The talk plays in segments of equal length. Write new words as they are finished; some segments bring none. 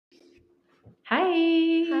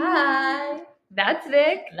Hi. Hi. That's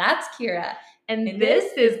Vic. That's Kira. And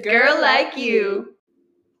this is Girl Like You.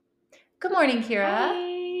 Good morning, Kira.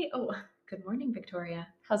 Hi. Oh, good morning, Victoria.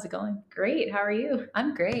 How's it going? Great. How are you?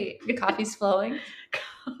 I'm great. Coffee's flowing.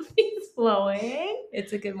 Coffee's flowing.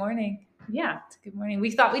 It's a good morning. Yeah. It's a good morning.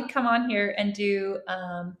 We thought we'd come on here and do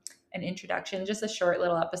an introduction, just a short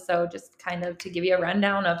little episode, just kind of to give you a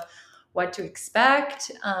rundown of what to expect,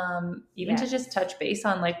 even to just touch base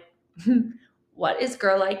on like, what is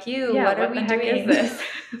Girl Like You? Yeah, what are the we heck doing? Is this?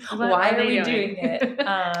 Why are we doing it?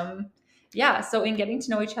 Yeah, so in getting to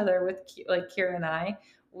know each other with like Kira and I,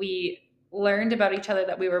 we learned about each other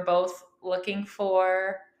that we were both looking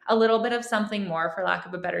for a little bit of something more, for lack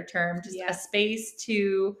of a better term, just a space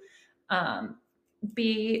to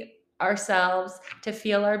be ourselves, to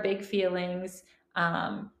feel our big feelings,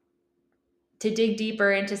 to dig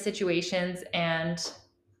deeper into situations and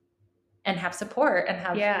have support and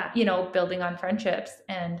have, building on friendships.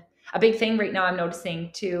 And a big thing right now I'm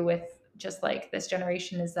noticing too with just like this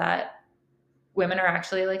generation is that women are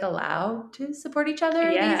actually like allowed to support each other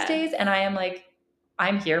these days. And I am like,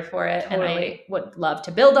 I'm here for it. Totally. And I would love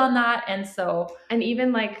to build on that. And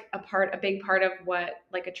even like a big part of what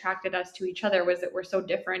like attracted us to each other was that we're so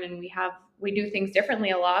different and we do things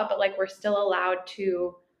differently a lot, but like we're still allowed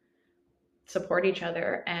to support each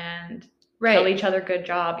other and tell each other good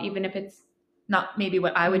job, even if it's not maybe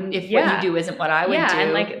what I would, if what you do isn't what I would do.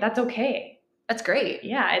 And like, that's okay. That's great.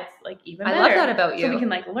 Yeah. It's like even better. I love that about you. So we can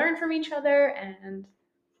like learn from each other and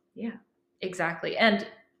exactly. And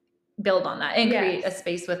build on that and create a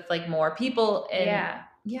space with like more people. And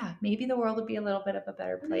maybe the world would be a little bit of a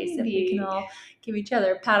better place if we can all give each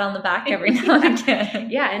other a pat on the back every now and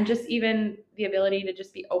again. And just even the ability to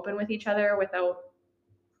just be open with each other without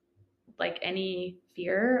like any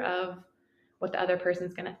fear of what the other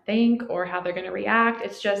person's going to think or how they're going to react.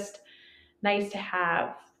 It's just nice to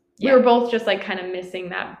have. We were both just like kind of missing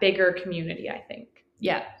that bigger community, I think.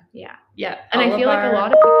 Yeah. And I feel like a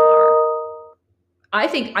lot of people are.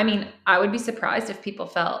 I would be surprised if people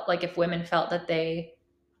felt like, if women felt that they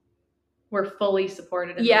were fully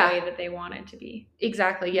supported in the way that they wanted to be.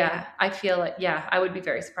 Exactly. Yeah. I feel like, I would be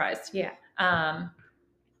very surprised.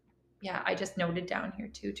 I just noted down here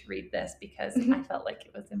too to read this because I felt like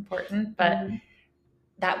it was important, but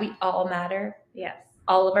that we all matter. Yes.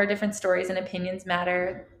 All of our different stories and opinions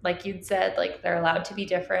matter. Like you'd said, like they're allowed to be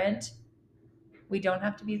different. We don't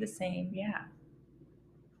have to be the same. Yeah.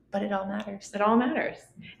 But it all matters. It all matters.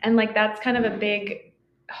 And like, that's kind of a big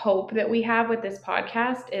hope that we have with this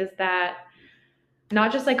podcast is that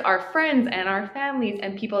not just like our friends and our families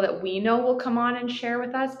and people that we know will come on and share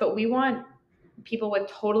with us, but we want people with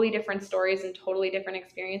totally different stories and totally different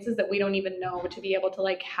experiences that we don't even know to be able to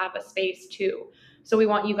like have a space too. So we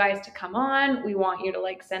want you guys to come on. We want you to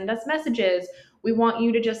like send us messages. We want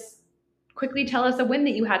you to just quickly tell us a win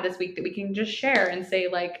that you had this week that we can just share and say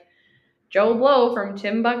like, Joe Blow from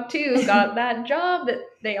Timbuktu got that job that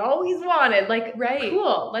they always wanted. Like,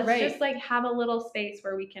 cool. Let's just like have a little space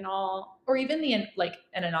where we can all, or even an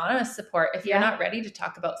anonymous support. If you're not ready to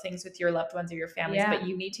talk about things with your loved ones or your families, but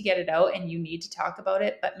you need to get it out and you need to talk about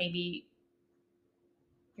it, but maybe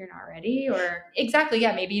you're not ready or exactly.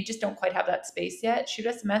 Yeah. Maybe you just don't quite have that space yet. Shoot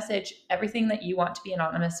us a message. Everything that you want to be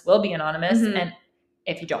anonymous will be anonymous. Mm-hmm. And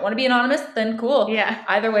if you don't want to be anonymous, then cool. Yeah.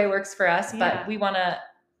 Either way works for us, but we want to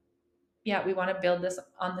build this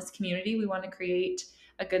on this community. We want to create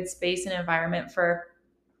a good space and environment for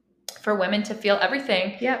women to feel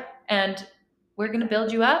everything. Yep. And we're going to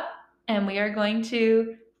build you up and we are going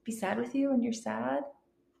to be sad with you when you're sad.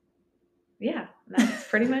 Yeah, that's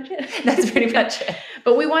pretty much it. That's pretty much it.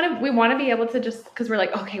 But we want to be able to just, because we're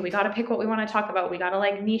like, okay, we got to pick what we want to talk about. We got to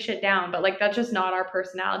like niche it down. But like, that's just not our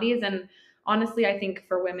personalities. And honestly, I think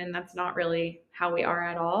for women, that's not really how we are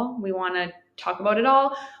at all. We want to talk about it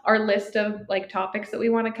all. Our list of like topics that we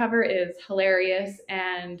want to cover is hilarious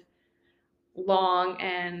and long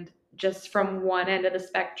and just from one end of the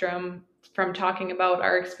spectrum, from talking about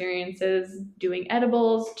our experiences doing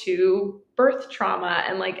edibles to birth trauma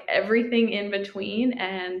and like everything in between.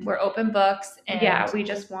 And we're open books and we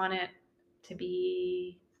just want it to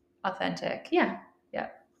be authentic. Yeah.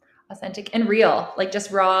 Authentic and real, like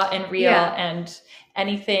just raw and real. And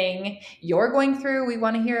anything you're going through, we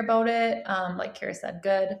want to hear about it. Like Kira said,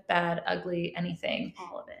 good, bad, ugly, anything.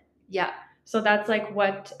 All of it. Yeah. So that's like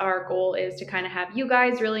what our goal is, to kind of have you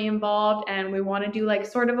guys really involved. And we want to do like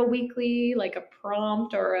sort of a weekly, like a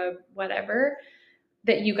prompt or a whatever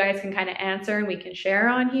that you guys can kind of answer and we can share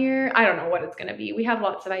on here. I don't know what it's going to be. We have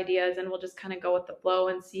lots of ideas and we'll just kind of go with the flow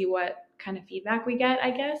and see what kind of feedback we get, I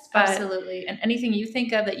guess. But absolutely. And anything you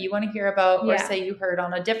think of that you want to hear about, or say you heard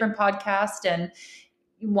on a different podcast and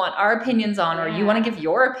you want our opinions on, or you want to give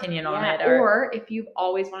your opinion on it. Or if you've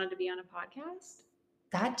always wanted to be on a podcast.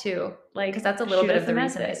 That too. Like, because that's a little bit of the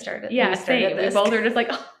reason I started. Yeah, same. We both are just like,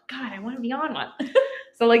 oh God, I want to be on one.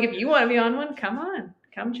 So like, if you want to be on one, come on,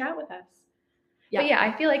 come chat with us. Yeah. But yeah,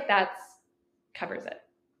 I feel like that's covers it.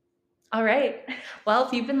 All right. Well,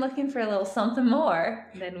 if you've been looking for a little something more,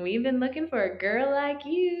 then we've been looking for a girl like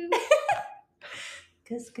you.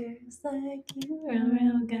 'Cause girls like you are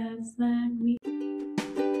real guys like me.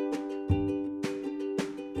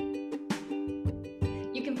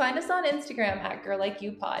 You can find us on Instagram at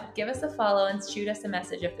GirlLikeYouPod. Give us a follow and shoot us a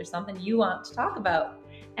message if there's something you want to talk about.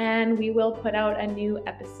 And we will put out a new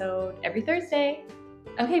episode every Thursday.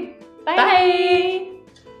 Okay. Bye.